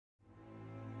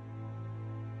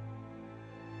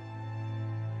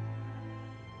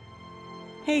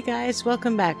Hey guys,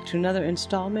 welcome back to another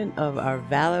installment of our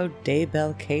Vallow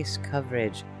Daybell case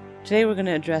coverage. Today we're going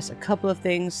to address a couple of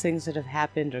things that have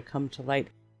happened or come to light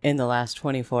in the last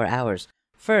 24 hours.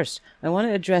 First, I want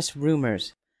to address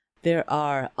rumors. There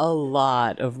are a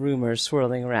lot of rumors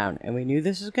swirling around, and we knew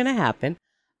this was going to happen.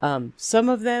 Some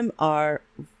of them are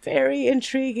very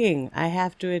intriguing, I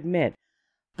have to admit,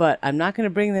 but I'm not going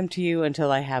to bring them to you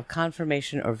until I have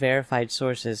confirmation or verified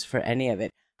sources for any of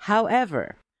it.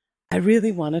 However, I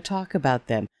really want to talk about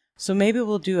them, so maybe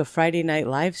we'll do a Friday night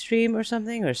live stream or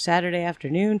something, or Saturday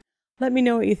afternoon. Let me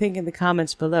know what you think in the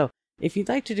comments below. If you'd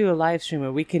like to do a live stream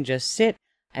where we can just sit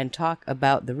and talk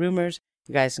about the rumors,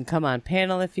 you guys can come on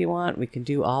panel if you want. We can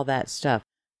do all that stuff.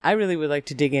 I really would like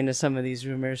to dig into some of these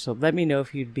rumors, so let me know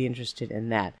if you'd be interested in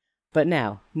that. But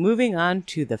now, moving on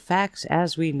to the facts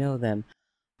as we know them.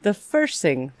 The first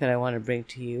thing that I want to bring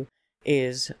to you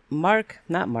is We're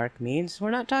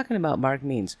not talking about Mark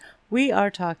Means. We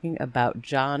are talking about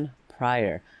John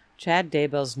Pryor, Chad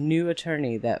Daybell's new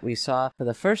attorney that we saw for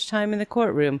the first time in the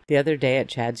courtroom the other day at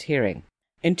Chad's hearing.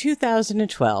 In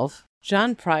 2012,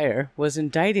 John Pryor was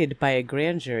indicted by a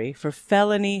grand jury for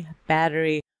felony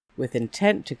battery with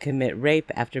intent to commit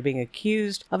rape after being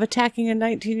accused of attacking a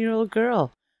 19-year-old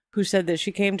girl who said that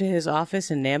she came to his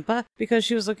office in Nampa because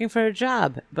she was looking for a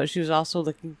job, but she was also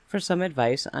looking for some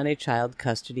advice on a child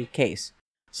custody case.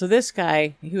 So this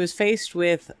guy, he was faced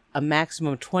with a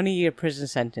maximum 20-year prison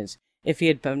sentence if he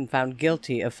had been found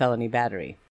guilty of felony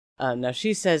battery. Now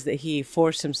she says that he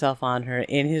forced himself on her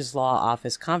in his law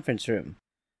office conference room.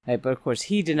 Right, but of course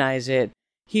he denies it.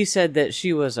 He said that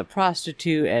she was a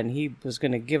prostitute and he was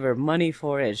going to give her money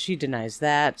for it. She denies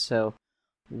that, so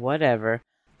whatever.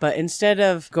 But instead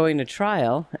of going to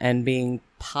trial and being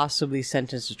possibly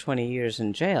sentenced to 20 years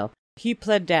in jail, he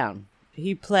pled down.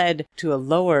 He pled to a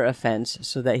lower offense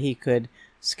so that he could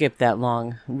skip that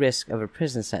long risk of a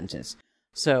prison sentence.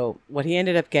 So what he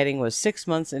ended up getting was 6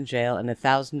 months in jail and a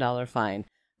 $1,000 fine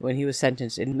when he was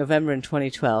sentenced in November in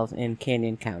 2012 in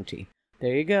Canyon County.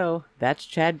 There you go. That's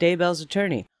Chad Daybell's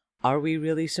attorney. Are we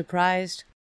really surprised?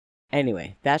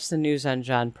 Anyway, that's the news on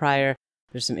John Pryor.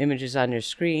 There's some images on your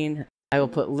screen. I will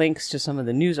put links to some of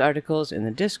the news articles in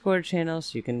the Discord channel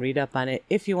so you can read up on it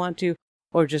if you want to,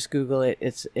 or just Google it.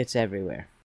 It's everywhere.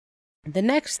 The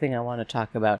next thing I want to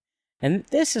talk about, and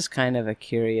this is kind of a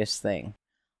curious thing.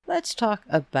 Let's talk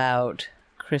about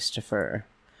Christopher.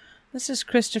 This is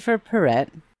Christopher Parrett.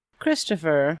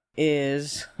 Christopher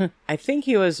is, I think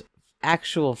he was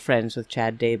actual friends with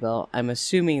Chad Daybell. I'm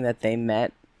assuming that they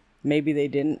met. Maybe they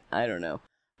didn't. I don't know.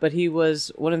 But he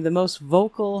was one of the most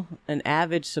vocal and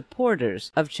avid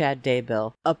supporters of Chad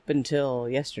Daybell up until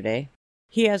yesterday.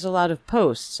 He has a lot of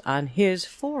posts on his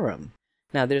forum.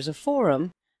 Now, there's a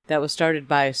forum that was started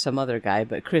by some other guy,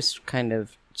 but Chris kind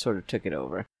of sort of took it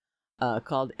over,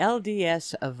 called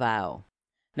LDS Avow.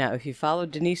 Now, if you follow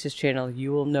Denise's channel,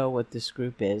 you will know what this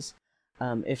group is.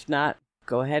 If not,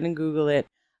 go ahead and Google it.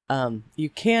 You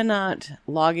cannot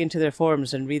log into their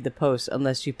forums and read the posts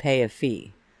unless you pay a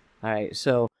fee. All right,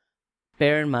 so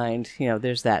bear in mind,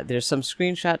 there's that. There's some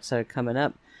screenshots that are coming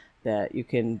up that you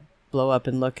can blow up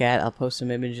and look at. I'll post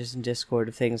some images in Discord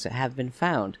of things that have been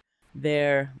found.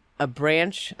 They're a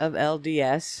branch of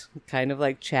LDS, kind of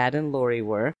like Chad and Lori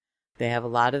were. They have a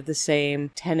lot of the same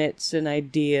tenets and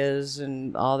ideas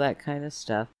and all that kind of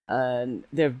stuff.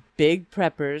 They're big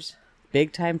preppers,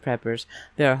 big-time preppers.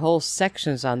 There are whole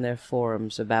sections on their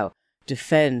forums about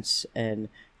defense and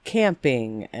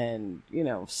camping and,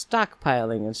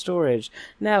 stockpiling and storage.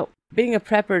 Now, being a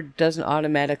prepper doesn't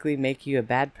automatically make you a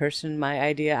bad person, my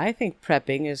idea. I think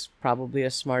prepping is probably a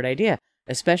smart idea,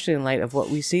 especially in light of what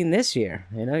we've seen this year.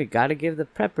 You got to give the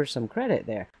prepper some credit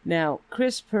there. Now,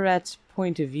 Chris Parrett's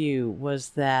point of view was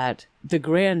that the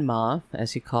grandma,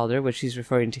 as he called her, which he's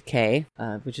referring to Kay,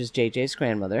 which is JJ's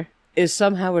grandmother, is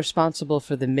somehow responsible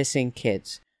for the missing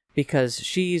kids because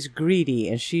she's greedy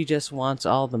and she just wants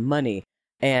all the money.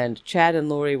 And Chad and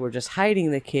Lori were just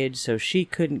hiding the kids so she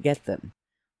couldn't get them.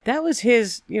 That was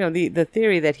his, the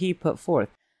theory that he put forth.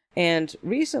 And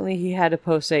recently he had a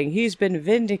post saying he's been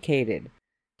vindicated.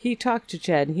 He talked to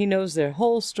Chad and he knows their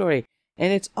whole story.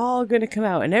 And it's all going to come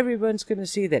out and everyone's going to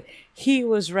see that he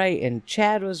was right and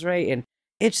Chad was right. And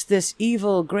it's this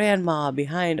evil grandma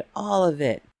behind all of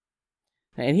it.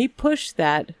 And he pushed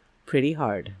that pretty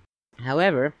hard.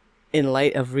 However, in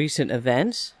light of recent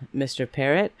events, Mr.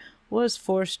 Parrett was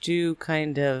forced to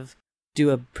kind of do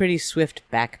a pretty swift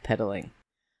backpedaling.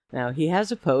 Now, he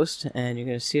has a post, and you're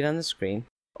going to see it on the screen,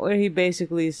 where he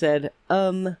basically said,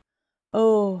 oh,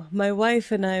 my wife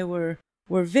and I were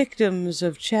victims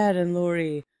of Chad and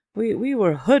Lori. We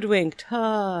were hoodwinked,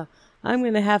 ha! I'm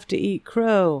going to have to eat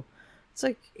crow. It's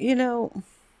like,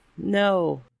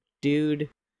 no, dude.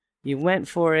 You went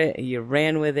for it, you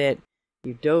ran with it,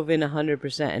 you dove in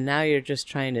 100%, and now you're just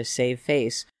trying to save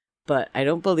face. But I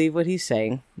don't believe what he's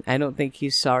saying. I don't think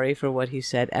he's sorry for what he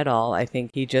said at all. I think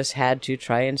he just had to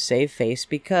try and save face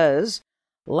because,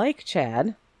 like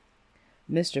Chad,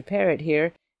 Mr. Parrett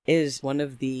here is one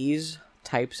of these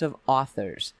types of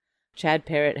authors. Chad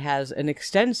Parrett has an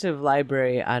extensive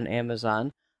library on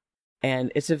Amazon,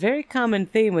 and it's a very common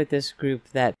theme with this group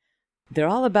that they're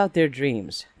all about their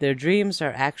dreams. Their dreams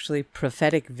are actually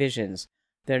prophetic visions.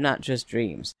 They're not just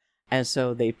dreams. And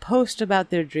so they post about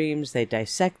their dreams, they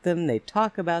dissect them, they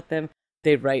talk about them,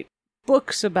 they write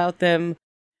books about them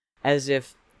as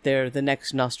if they're the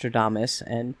next Nostradamus.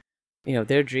 And,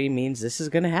 their dream means this is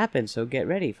going to happen, so get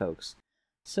ready, folks.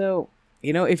 So,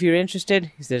 if you're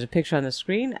interested, there's a picture on the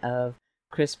screen of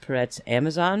Chris Parrett's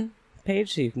Amazon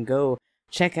page, so you can go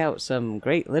check out some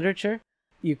great literature.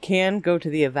 You can go to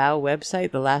the Vallow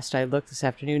website. The last I looked this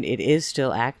afternoon, it is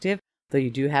still active, though you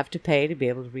do have to pay to be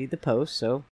able to read the post.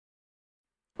 So,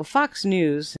 Fox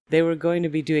News, they were going to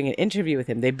be doing an interview with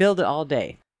him. They billed it all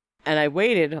day. And I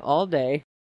waited all day.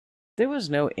 There was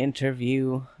no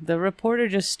interview. The reporter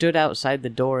just stood outside the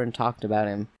door and talked about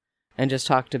him. And just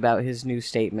talked about his new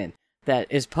statement that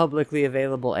is publicly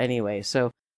available anyway.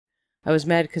 So, I was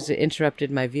mad because it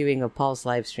interrupted my viewing of Paul's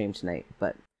live stream tonight.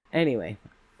 But anyway,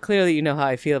 clearly you know how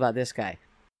I feel about this guy.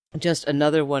 Just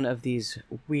another one of these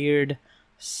weird,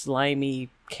 slimy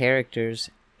characters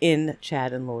in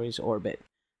Chad and Lori's orbit.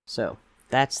 So,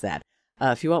 that's that.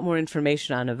 If you want more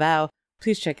information on Vallow,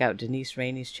 please check out Denise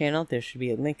Rainey's channel. There should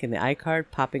be a link in the iCard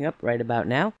popping up right about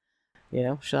now.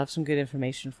 She'll have some good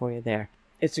information for you there.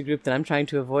 It's a group that I'm trying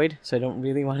to avoid, so I don't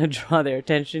really want to draw their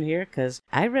attention here, because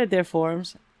I read their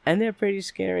forums, and they're pretty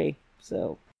scary.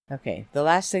 So, okay, the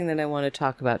last thing that I want to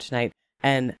talk about tonight,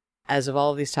 and as of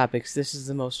all of these topics, this is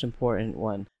the most important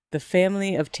one. The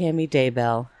family of Tammy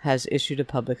Daybell has issued a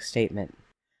public statement.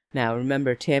 Now,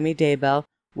 remember, Tammy Daybell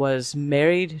was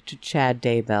married to Chad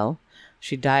Daybell.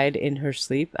 She died in her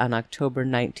sleep on October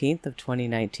 19th of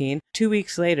 2019. 2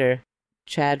 weeks later,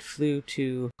 Chad flew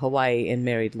to Hawaii and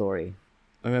married Lori.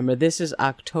 Remember, this is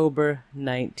October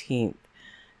 19th.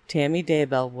 Tammy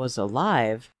Daybell was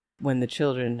alive when the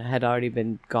children had already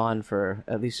been gone for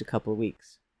at least a couple of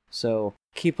weeks. So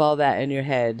keep all that in your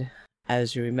head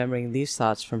as you're remembering these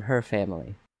thoughts from her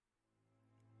family.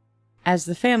 As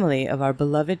the family of our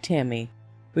beloved Tammy,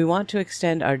 we want to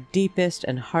extend our deepest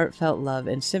and heartfelt love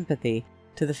and sympathy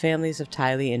to the families of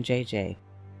Tylee and JJ.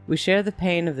 We share the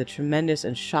pain of the tremendous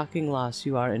and shocking loss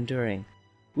you are enduring.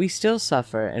 We still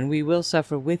suffer, and we will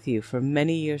suffer with you for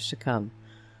many years to come.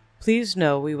 Please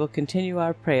know we will continue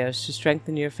our prayers to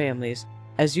strengthen your families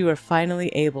as you are finally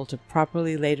able to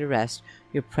properly lay to rest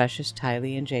your precious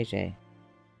Tylee and JJ.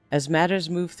 As matters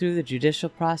move through the judicial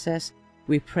process,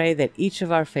 we pray that each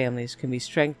of our families can be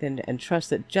strengthened and trust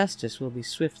that justice will be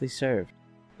swiftly served.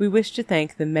 We wish to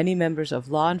thank the many members of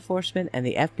law enforcement and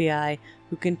the FBI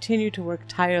who continue to work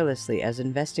tirelessly as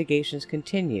investigations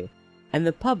continue, and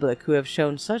the public who have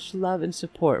shown such love and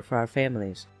support for our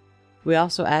families. We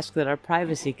also ask that our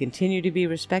privacy continue to be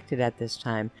respected at this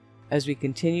time as we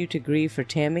continue to grieve for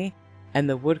Tammy and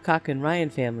the Woodcock and Ryan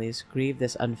families grieve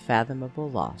this unfathomable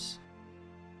loss.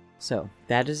 So,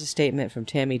 that is a statement from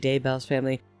Tammy Daybell's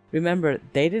family. Remember,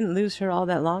 they didn't lose her all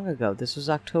that long ago. This was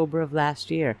October of last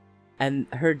year, and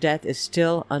her death is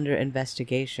still under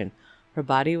investigation. Her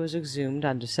body was exhumed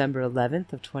on December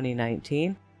 11th of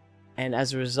 2019, and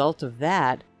as a result of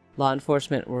that, law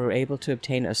enforcement were able to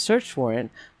obtain a search warrant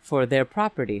for their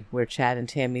property where Chad and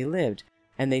Tammy lived,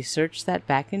 and they searched that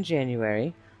back in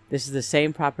January. This is the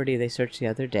same property they searched the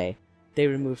other day. They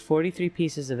removed 43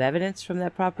 pieces of evidence from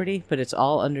that property, but it's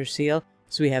all under seal,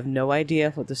 so we have no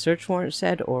idea what the search warrant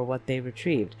said or what they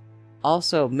retrieved.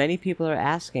 Also, many people are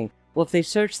asking, well, if they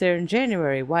searched there in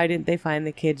January, why didn't they find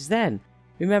the kids then?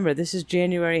 Remember, this is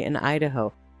January in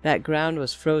Idaho. That ground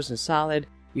was frozen solid.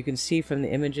 You can see from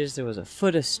the images there was a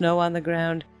foot of snow on the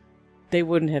ground. They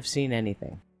wouldn't have seen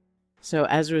anything. So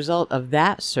as a result of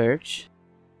that search,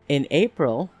 in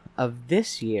April of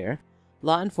this year,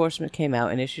 law enforcement came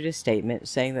out and issued a statement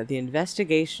saying that the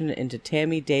investigation into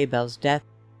Tammy Daybell's death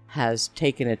has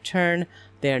taken a turn.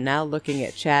 They are now looking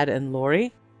at Chad and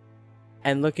Lori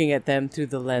and looking at them through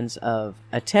the lens of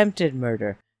attempted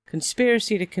murder,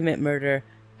 conspiracy to commit murder,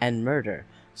 and murder.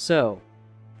 So,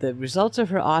 the results of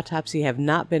her autopsy have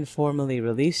not been formally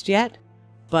released yet,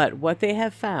 but what they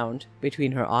have found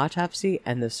between her autopsy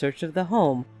and the search of the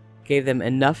home gave them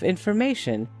enough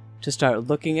information to start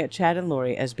looking at Chad and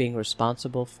Lori as being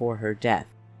responsible for her death.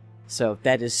 So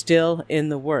that is still in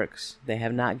the works. They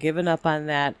have not given up on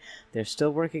that. They're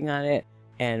still working on it,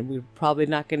 and we're probably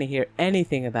not going to hear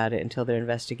anything about it until their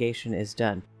investigation is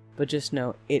done. But just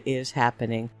know it is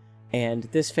happening, and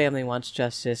this family wants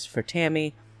justice for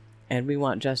Tammy, and we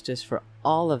want justice for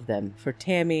all of them, for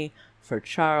Tammy, for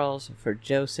Charles, for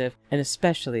Joseph, and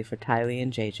especially for Tylee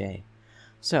and JJ.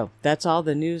 So that's all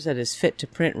the news that is fit to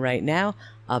print right now.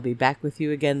 I'll be back with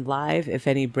you again live if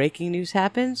any breaking news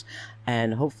happens,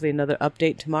 and hopefully another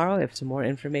update tomorrow if some more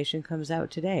information comes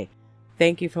out today.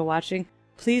 Thank you for watching.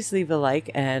 Please leave a like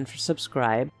and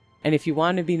subscribe. And if you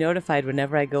want to be notified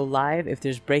whenever I go live, if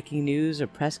there's breaking news or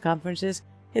press conferences,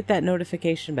 hit that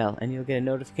notification bell and you'll get a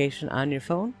notification on your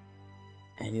phone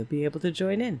and you'll be able to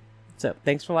join in. So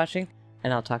thanks for watching,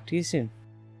 and I'll talk to you soon.